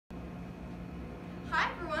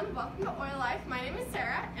everyone, welcome to Oil Life. My name is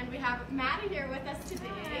Sarah and we have Maddie here with us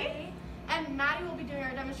today. Hi. And Maddie will be doing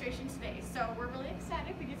our demonstration today. So we're really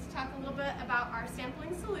excited. We get to talk a little bit about our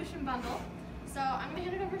sampling solution bundle. So I'm going to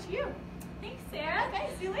hand it over to you. Thanks, Sarah. Okay,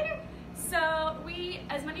 see you later. So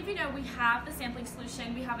as many of you know, we have the sampling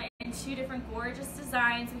solution. We have it in two different gorgeous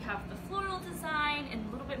designs. We have the floral design and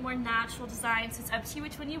a little bit more natural design, so it's up to you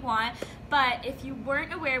which one you want. But if you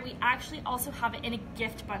weren't aware, we actually also have it in a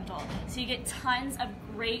gift bundle. So you get tons of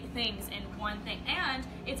great things in one thing, and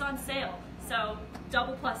it's on sale, so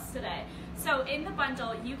double plus today. So in the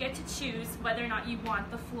bundle, you get to choose whether or not you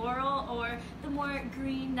want the floral or the more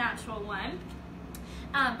green natural one.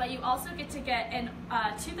 But you also get to get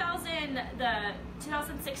the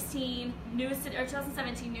 2016 newest or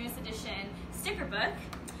 2017 newest edition sticker book,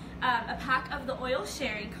 a pack of the oil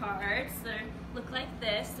sharing cards that look like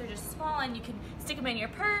this. They're just small and you can stick them in your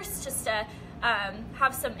purse just to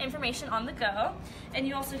have some information on the go. And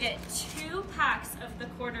you also get 2 packs of the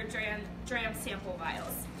quarter dram sample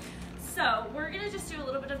vials. So we're going to just do a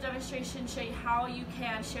little bit of demonstration, show you how you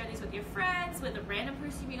can share these with your friends, with a random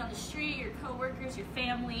person you meet on the street, your coworkers, your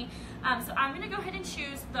family. So I'm going to go ahead and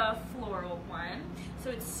choose the floral one. So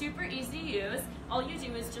it's super easy to use. All you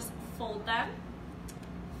do is just fold them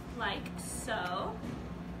like so.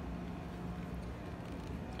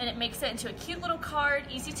 And it makes it into a cute little card,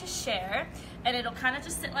 easy to share. And it'll kind of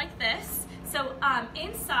just sit like this. So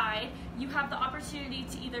inside, you have the opportunity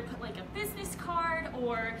to either put like a business card,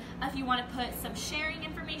 or if you want to put some sharing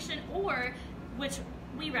information, or, which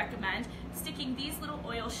we recommend, sticking these little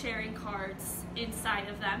oil sharing cards inside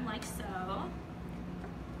of them like so.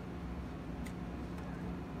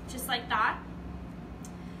 Just like that.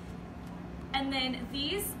 And then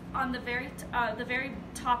these on the very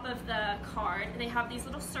top of the card, they have these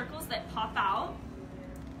little circles that pop out.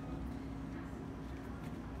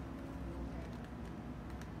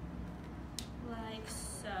 Like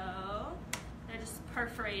so. They're just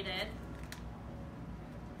perforated.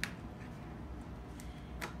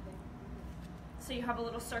 So you have a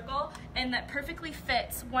little circle, and that perfectly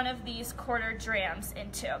fits one of these quarter drams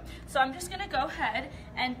into. So I'm just gonna go ahead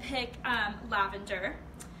and pick lavender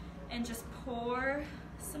and just pour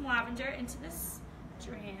some lavender into this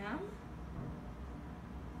dram.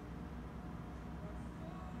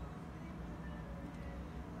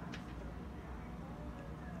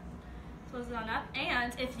 Close it on up,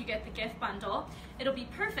 and if you get the gift bundle, it'll be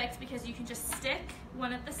perfect because you can just stick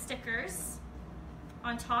one of the stickers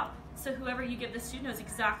on top, so whoever you give this to knows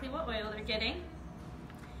exactly what oil they're getting.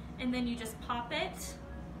 And then you just pop it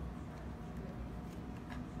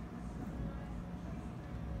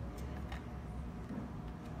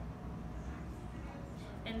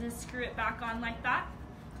and then screw it back on like that.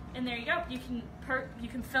 And there you go. You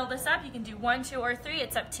can fill this up. You can do 1, 2, or 3.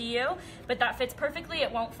 It's up to you. But that fits perfectly.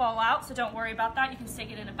 It won't fall out, so don't worry about that. You can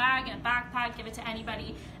stick it in a bag, in a backpack, give it to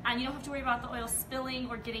anybody, and you don't have to worry about the oil spilling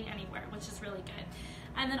or getting anywhere, which is really good.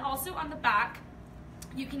 And then also on the back,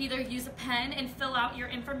 you can either use a pen and fill out your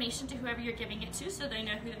information to whoever you're giving it to, so they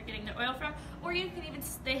know who they're getting the oil from, or you can even,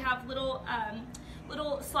 they have little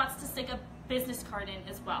slots to stick a business card in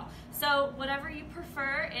as well. So whatever you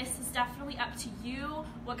prefer is definitely up to you,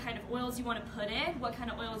 what kind of oils you want to put in, what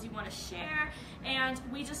kind of oils you want to share. And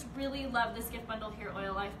we just really love this gift bundle here at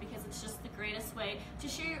Oil Life because it's just the greatest way to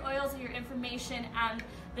share your oils and your information and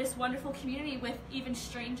this wonderful community with even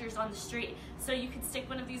strangers on the street. So you can stick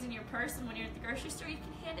one of these in your purse, and when you're at the grocery store, you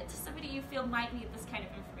can hand it to somebody you feel might need this kind of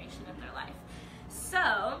information in their life.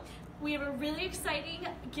 So we have a really exciting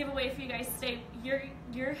giveaway for you guys today.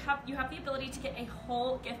 You have the ability to get a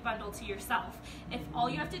whole gift bundle to yourself. If all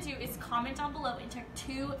you have to do is comment down below and tag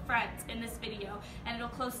 2 friends in this video, and it'll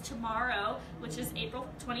close tomorrow, which is April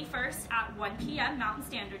 21st at 1 p.m. Mountain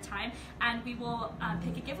Standard Time, and we will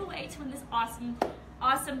pick a giveaway to win this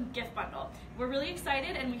awesome gift bundle. We're really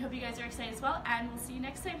excited, and we hope you guys are excited as well, and we'll see you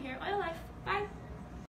next time here at Oil Life. Bye.